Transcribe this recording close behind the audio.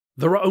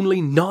There are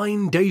only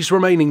 9 days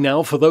remaining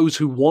now for those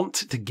who want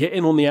to get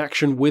in on the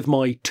action with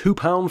my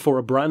 £2 for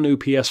a brand new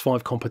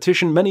PS5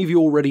 competition. Many of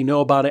you already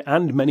know about it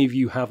and many of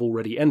you have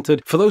already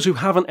entered. For those who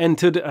haven't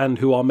entered and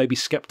who are maybe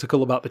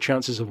skeptical about the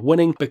chances of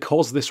winning,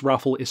 because this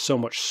raffle is so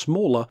much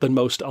smaller than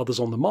most others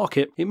on the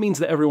market, it means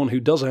that everyone who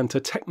does enter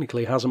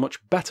technically has a much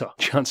better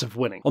chance of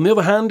winning. On the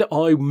other hand,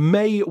 I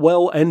may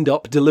well end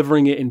up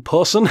delivering it in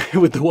person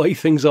with the way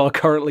things are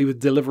currently with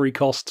delivery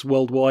costs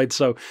worldwide,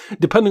 so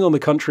depending on the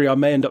country, I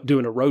may end up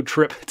doing a road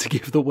trip to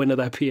give the winner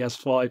their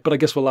PS5, but I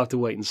guess we'll have to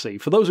wait and see.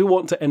 For those who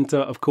want to enter,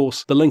 of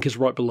course, the link is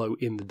right below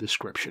in the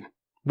description.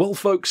 Well,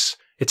 folks,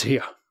 it's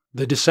here.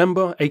 The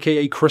December,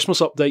 aka Christmas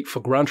update for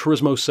Gran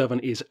Turismo 7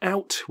 is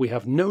out. We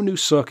have no new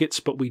circuits,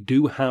 but we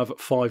do have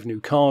 5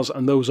 new cars,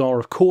 and those are,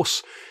 of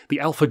course,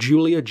 the Alfa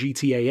Giulia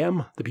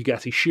GTAm, the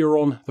Bugatti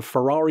Chiron, the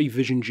Ferrari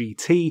Vision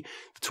GT,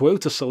 the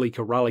Toyota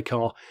Celica rally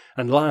car,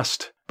 and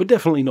last, but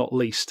definitely not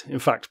least, in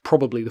fact,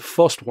 probably the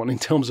first one in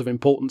terms of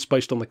importance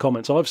based on the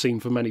comments I've seen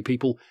from many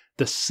people,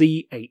 the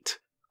C8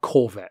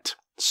 Corvette.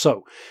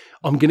 So,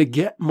 I'm going to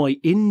get my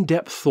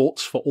in-depth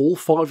thoughts for all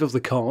 5 of the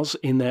cars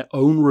in their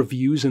own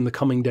reviews in the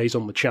coming days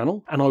on the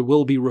channel, and I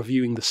will be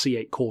reviewing the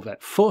C8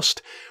 Corvette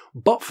first,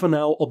 but for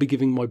now I'll be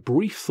giving my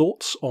brief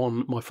thoughts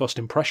on my first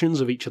impressions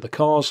of each of the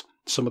cars,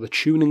 some of the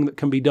tuning that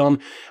can be done,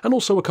 and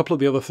also a couple of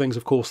the other things,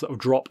 of course, that have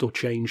dropped or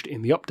changed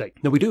in the update.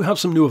 Now, we do have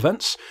some new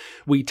events.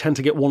 We tend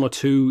to get 1 or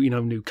 2,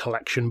 new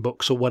collection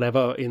books or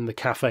whatever in the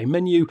cafe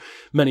menu.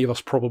 Many of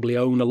us probably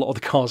own a lot of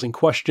the cars in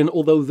question,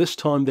 although this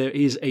time there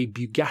is a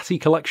Bugatti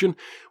collection,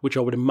 which I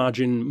would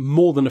imagine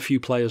more than a few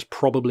players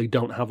probably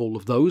don't have all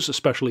of those,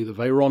 especially the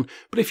Veyron,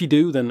 but if you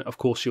do, then of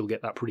course you'll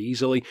get that pretty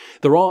easily.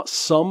 There are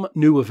some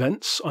new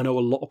events. I know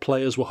a lot of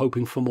players were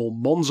hoping for more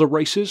Monza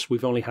races.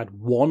 We've only had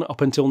 1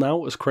 up until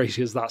now, as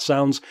crazy as that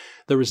sounds.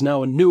 There is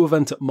now a new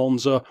event at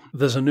Monza.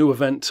 There's a new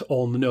event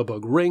on the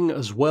Nürburgring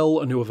as well,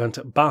 a new event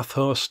at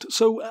Bathurst.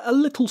 So a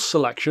little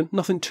selection,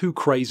 nothing too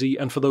crazy,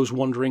 and for those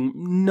wondering,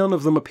 none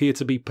of them appear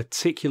to be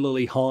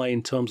particularly high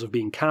in terms of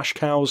being cash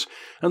cows,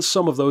 and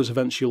some of those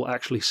events you'll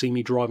actually see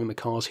me driving the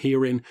cars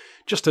here in,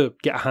 just to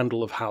get a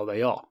handle of how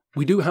they are.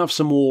 We do have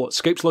some more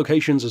escapes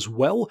locations as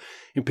well,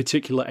 in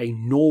particular a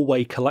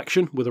Norway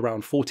collection with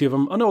around 40 of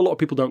them. I know a lot of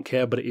people don't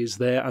care, but it is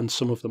there, and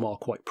some of them are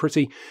quite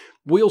pretty.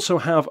 We also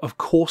have, of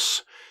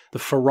course, the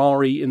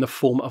Ferrari in the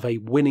form of a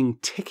winning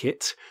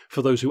ticket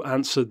for those who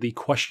answered the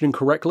question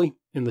correctly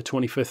in the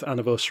 25th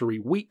anniversary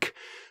week.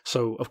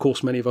 So, of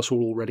course, many of us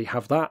will already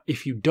have that.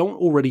 If you don't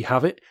already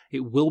have it,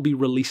 it will be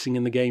releasing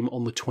in the game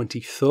on the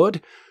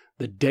 23rd.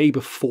 The day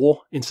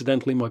before,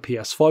 incidentally, my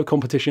PS5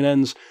 competition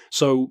ends,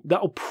 so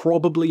that'll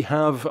probably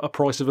have a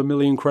price of 1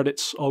 million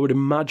credits, I would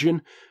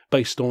imagine,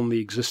 based on the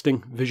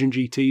existing Vision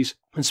GTs.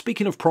 And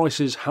speaking of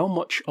prices, how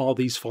much are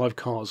these 5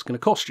 cars going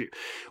to cost you?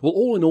 Well,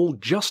 all in all,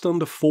 just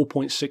under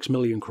 4.6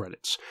 million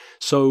credits.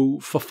 So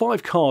for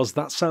 5 cars,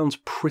 that sounds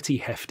pretty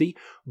hefty,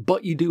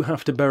 but you do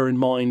have to bear in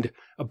mind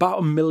about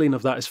 1 million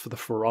of that is for the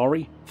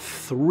Ferrari,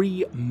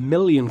 3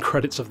 million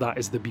credits of that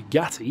is the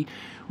Bugatti,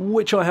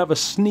 which I have a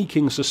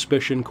sneaking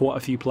suspicion quite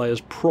a few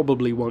players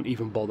probably won't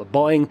even bother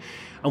buying,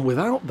 and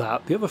without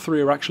that, the other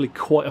 3 are actually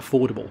quite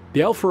affordable.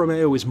 The Alfa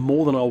Romeo is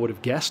more than I would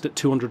have guessed at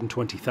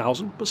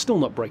 220,000, but still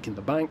not breaking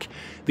the bank.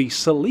 The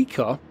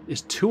Celica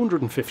is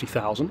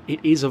 250,000. It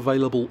is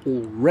available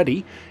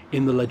already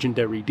in the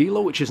legendary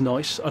dealer, which is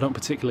nice. I don't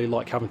particularly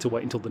like having to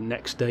wait until the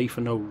next day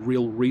for no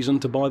real reason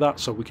to buy that,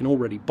 so we can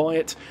already buy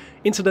it.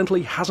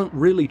 Incidentally, hasn't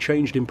really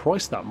changed in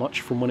price that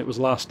much from when it was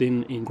last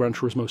in Gran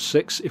Turismo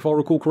 6, if I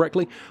recall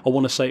correctly. I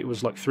want to say it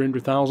was like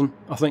 300,000,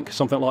 I think,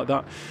 something like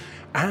that.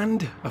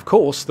 And, of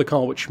course, the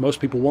car which most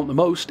people want the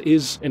most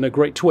is, in a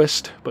great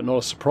twist, but not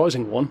a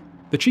surprising one,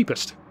 the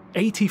cheapest.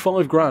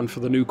 85 grand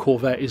for the new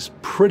Corvette is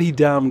pretty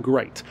damn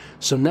great.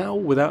 So now,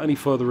 without any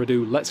further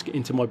ado, let's get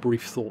into my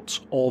brief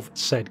thoughts of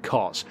said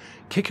cars.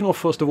 Kicking off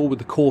first of all with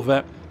the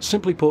Corvette,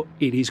 simply put,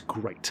 it is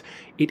great.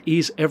 It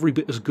is every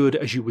bit as good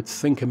as you would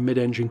think a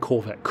mid-engine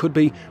Corvette could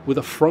be. With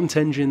a front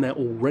engine, they're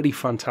already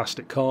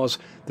fantastic cars.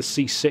 The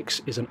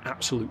C6 is an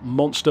absolute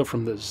monster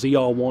from the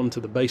ZR1 to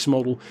the base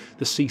model.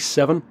 The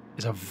C7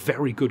 is a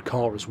very good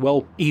car as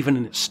well, even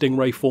in its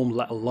Stingray form,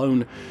 let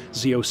alone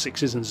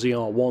Z06s and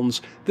ZR1s.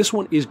 This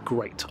one is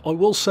great. I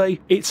will say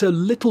it's a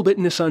little bit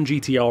Nissan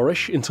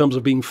GT-R-ish in terms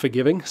of being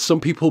forgiving.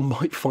 Some people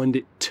might find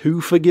it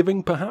too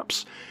forgiving,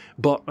 perhaps.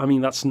 But, I mean,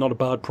 that's not a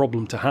bad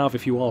problem to have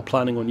if you are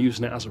planning on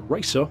using it as a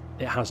racer.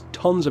 It has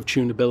tons of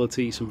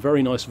tunability, some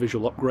very nice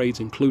visual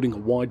upgrades, including a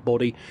wide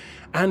body,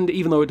 and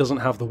even though it doesn't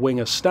have the wing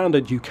as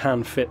standard, you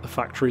can fit the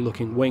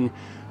factory-looking wing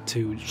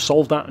to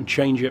solve that and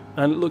change it,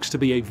 and it looks to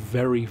be a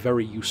very,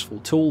 very useful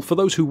tool. For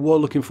those who were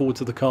looking forward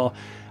to the car,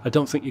 I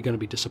don't think you're going to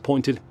be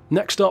disappointed.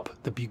 Next up,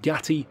 the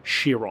Bugatti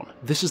Chiron.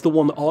 This is the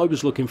one that I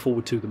was looking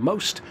forward to the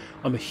most.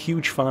 I'm a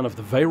huge fan of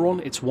the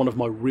Veyron. It's one of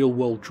my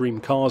real-world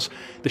dream cars.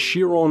 The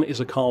Chiron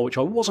is a car which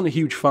I wasn't a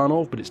huge fan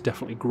of, but it's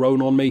definitely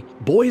grown on me.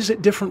 Boy, is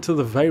it different to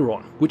the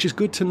Veyron, which is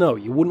good to know.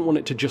 You wouldn't want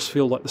it to just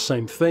feel like the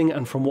same thing,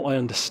 and from what I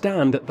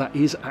understand, that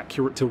is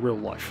accurate to real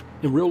life.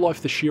 In real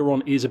life, the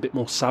Chiron is a bit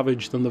more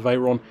savage than the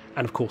Veyron,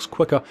 and of course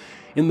quicker.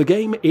 In the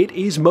game, it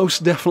is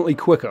most definitely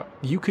quicker.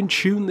 You can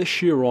tune this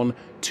Chiron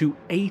to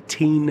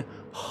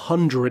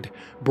 1800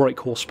 brake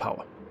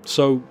horsepower.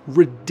 So,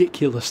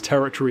 ridiculous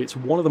territory. It's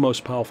one of the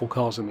most powerful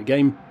cars in the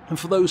game. And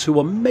for those who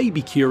are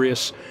maybe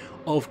curious,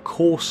 of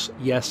course,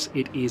 yes,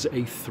 it is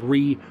a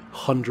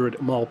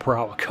 300 mile per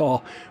hour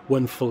car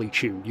when fully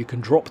tuned. You can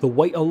drop the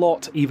weight a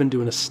lot, even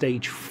doing a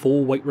stage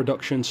 4 weight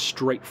reduction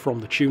straight from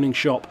the tuning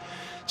shop.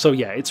 So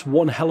yeah, it's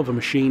one hell of a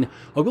machine.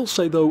 I will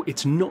say though,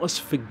 it's not as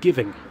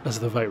forgiving as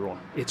the Veyron.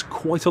 It's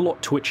quite a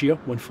lot twitchier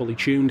when fully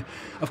tuned.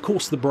 Of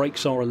course, the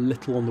brakes are a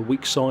little on the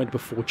weak side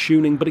before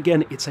tuning, but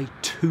again, it's a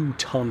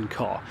 2-ton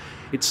car.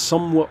 It's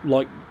somewhat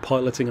like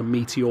piloting a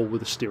Meteor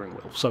with a steering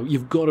wheel, so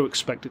you've got to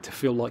expect it to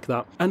feel like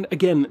that. And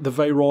again, the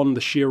Veyron,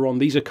 the Chiron,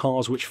 these are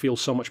cars which feel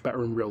so much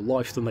better in real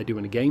life than they do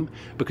in a game,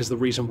 because the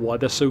reason why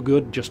they're so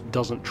good just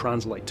doesn't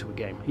translate to a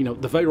game. You know,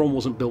 the Veyron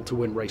wasn't built to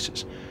win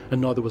races, and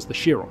neither was the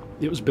Chiron.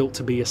 It was built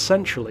to be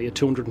essentially a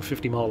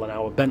 250 mile an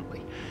hour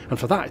Bentley, and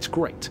for that it's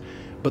great.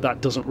 But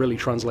that doesn't really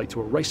translate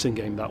to a racing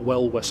game that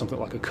well, where something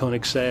like a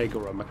Koenigsegg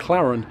or a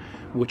McLaren,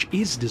 which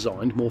is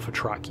designed more for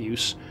track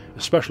use,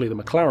 especially the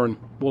McLaren,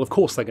 well, of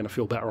course they're going to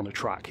feel better on a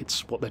track.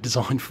 It's what they're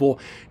designed for.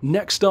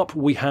 Next up,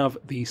 we have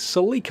the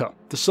Celica.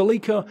 The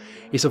Celica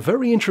is a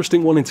very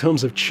interesting one in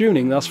terms of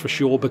tuning, that's for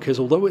sure, because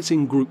although it's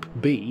in Group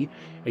B,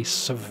 a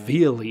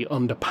severely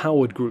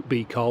underpowered Group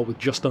B car with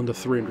just under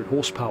 300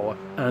 horsepower,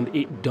 and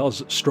it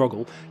does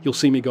struggle. You'll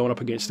see me going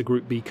up against the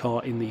Group B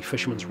car in the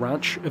Fisherman's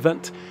Ranch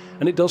event,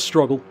 and it does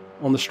struggle.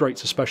 On the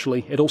straights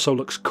especially. It also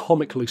looks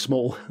comically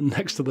small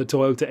next to the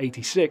Toyota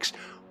 86,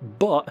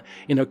 but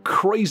in a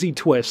crazy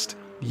twist,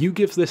 you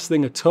give this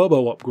thing a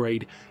turbo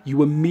upgrade,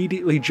 you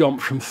immediately jump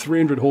from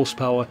 300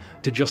 horsepower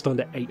to just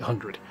under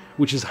 800,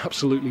 which is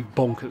absolutely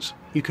bonkers.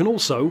 You can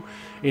also,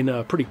 in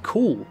a pretty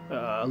cool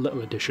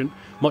little addition,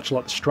 much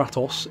like the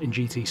Stratos in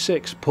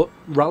GT6, put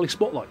rally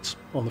spotlights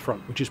on the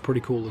front, which is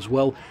pretty cool as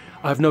well.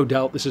 I have no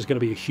doubt this is going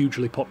to be a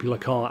hugely popular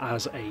car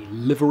as a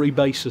livery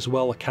base as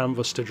well, a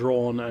canvas to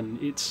draw on, and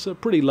it's a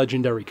pretty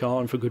legendary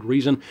car, and for good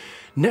reason.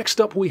 Next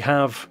up we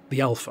have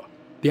the Alfa.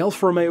 The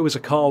Alfa Romeo is a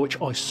car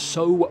which I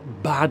so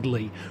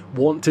badly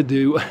want to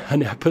do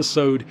an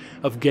episode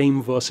of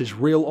Game vs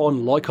Real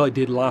on, like I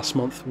did last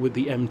month with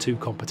the M2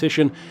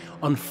 competition.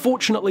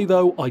 Unfortunately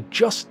though, I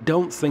just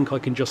don't think I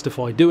can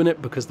justify doing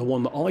it, because the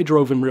one that I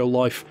drove in real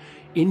life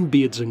in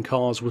Beards and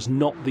Cars was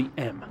not the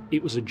M,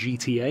 it was a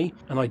GTA,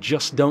 and I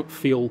just don't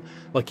feel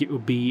like it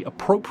would be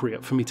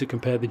appropriate for me to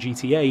compare the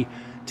GTA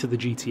to the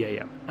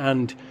GTAm.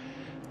 And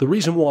the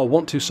reason why I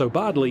want to so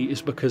badly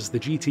is because the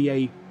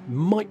GTA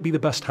might be the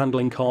best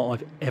handling car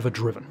I've ever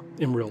driven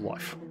in real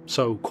life,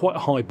 so quite a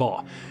high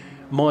bar.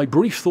 My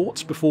brief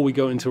thoughts before we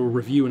go into a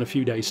review in a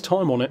few days'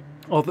 time on it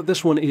are that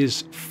this one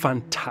is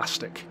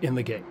fantastic in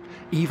the game.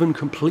 Even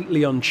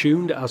completely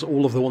untuned, as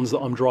all of the ones that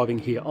I'm driving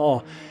here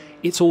are,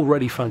 it's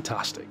already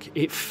fantastic.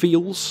 It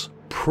feels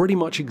pretty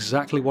much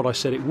exactly what I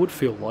said it would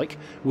feel like,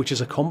 which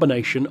is a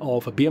combination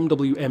of a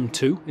BMW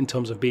M2 in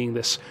terms of being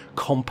this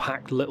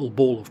compact little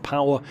ball of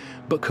power,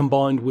 but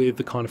combined with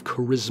the kind of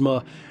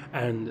charisma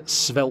and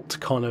svelte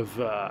kind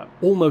of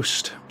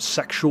almost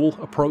sexual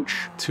approach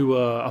to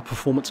a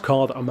performance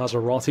car that a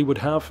Maserati would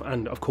have,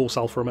 and of course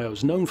Alfa Romeo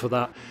is known for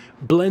that.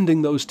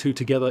 Blending those two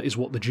together is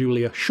what the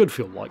Giulia should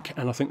feel like,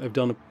 and I think they've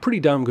done a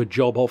pretty damn good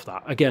job of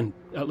that, again,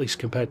 at least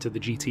compared to the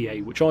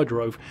GTA which I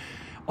drove.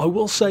 I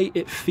will say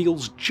it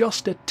feels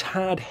just a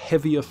tad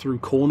heavier through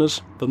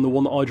corners than the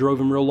one that I drove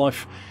in real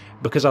life,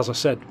 because as I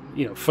said,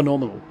 you know,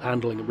 phenomenal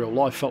handling in real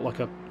life, felt like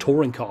a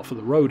touring car for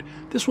the road.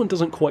 This one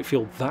doesn't quite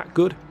feel that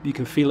good. You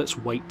can feel its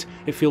weight.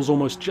 It feels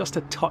almost just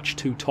a touch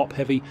too top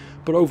heavy,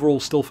 but overall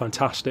still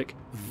fantastic.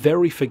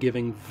 Very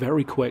forgiving,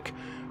 very quick,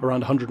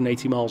 around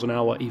 180 miles an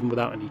hour even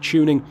without any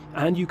tuning,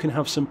 and you can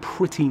have some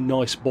pretty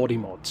nice body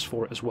mods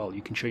for it as well.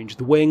 You can change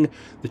the wing,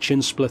 the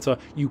chin splitter.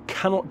 You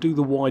cannot do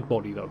the wide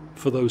body though,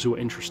 for those who are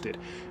interested.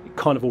 It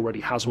kind of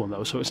already has one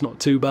though, so it's not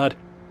too bad.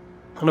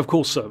 And of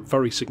course, a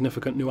very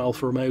significant new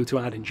Alfa Romeo to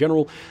add in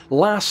general.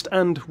 Last,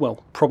 and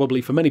well,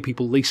 probably for many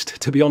people least,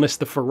 to be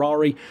honest, the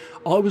Ferrari.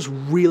 I was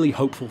really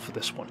hopeful for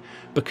this one,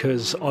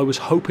 because I was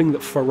hoping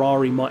that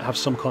Ferrari might have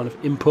some kind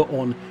of input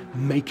on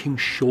making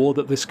sure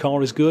that this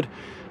car is good,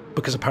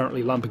 because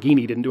apparently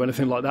Lamborghini didn't do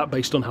anything like that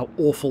based on how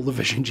awful the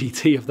Vision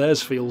GT of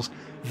theirs feels.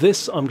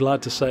 This, I'm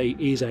glad to say,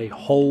 is a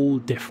whole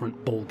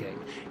different ballgame.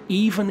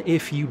 Even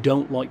if you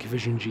don't like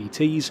Vision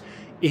GTs,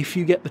 if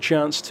you get the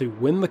chance to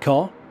win the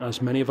car,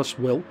 as many of us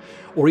will,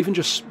 or even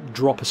just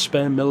drop a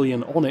spare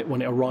million on it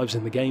when it arrives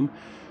in the game,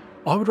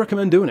 I would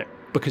recommend doing it,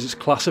 because it's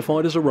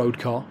classified as a road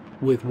car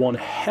with one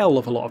hell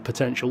of a lot of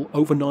potential,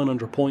 over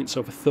 900 points,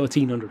 over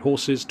 1300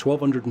 horses,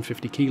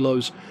 1250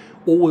 kilos,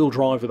 all-wheel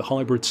drive with a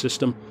hybrid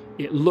system.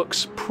 It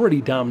looks pretty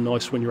damn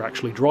nice when you're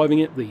actually driving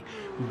it, the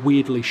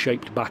weirdly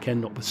shaped back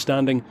end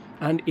notwithstanding,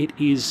 and it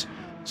is,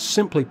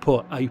 simply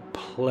put, a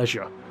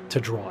pleasure to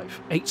drive.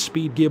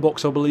 8-speed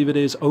gearbox, I believe it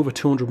is, over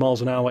 200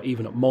 miles an hour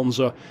even at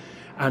Monza,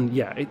 And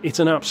yeah, it's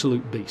an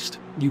absolute beast.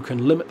 You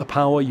can limit the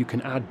power, you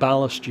can add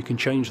ballast, you can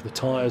change the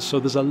tyres, so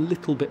there's a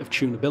little bit of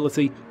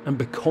tunability, and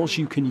because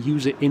you can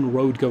use it in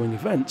road-going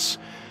events,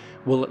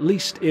 well, at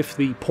least if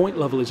the point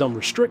level is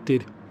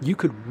unrestricted, you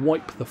could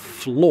wipe the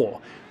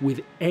floor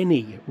with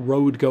any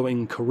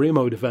road-going career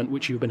mode event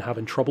which you've been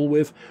having trouble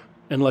with,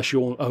 unless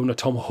you own a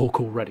Tomahawk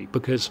already,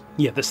 because,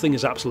 yeah, this thing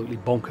is absolutely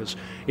bonkers.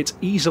 It's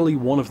easily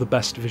one of the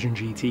best Vision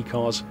GT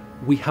cars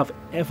we have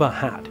ever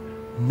had.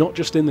 Not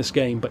just in this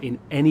game, but in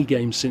any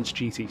game since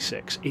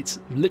GT6. It's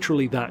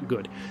literally that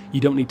good. You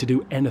don't need to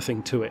do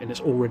anything to it, and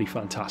it's already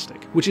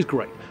fantastic, which is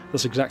great.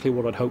 That's exactly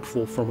what I'd hope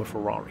for from a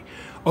Ferrari.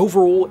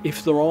 Overall,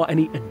 if there are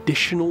any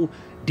additional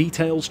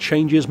details,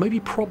 changes, maybe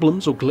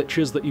problems or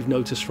glitches that you've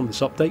noticed from this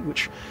update,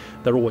 which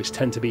there always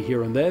tend to be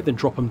here and there, then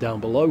drop them down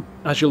below.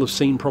 As you'll have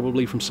seen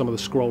probably from some of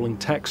the scrolling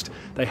text,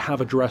 they have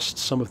addressed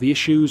some of the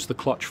issues, the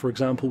clutch for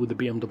example with the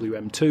BMW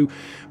M2,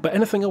 but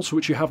anything else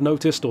which you have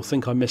noticed or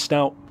think I missed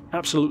out,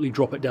 absolutely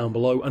drop it down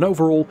below, and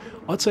overall,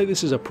 I'd say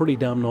this is a pretty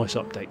damn nice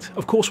update.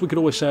 Of course we could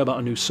always say about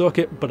a new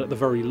circuit, but at the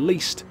very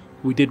least,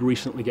 we did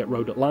recently get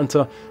Road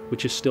Atlanta,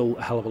 which is still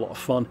a hell of a lot of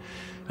fun.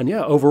 And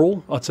yeah,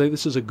 overall, I'd say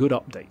this is a good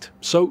update.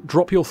 So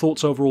drop your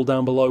thoughts overall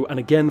down below, and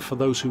again, for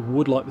those who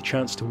would like the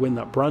chance to win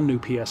that brand new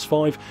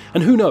PS5,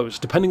 and who knows,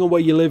 depending on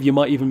where you live, you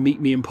might even meet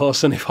me in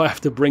person if I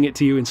have to bring it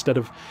to you instead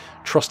of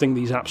trusting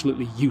these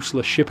absolutely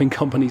useless shipping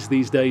companies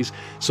these days.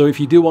 So if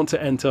you do want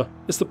to enter,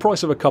 it's the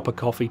price of a cup of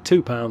coffee,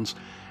 £2,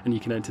 and you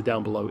can enter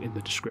down below in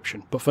the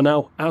description. But for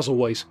now, as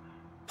always,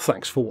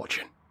 thanks for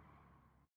watching.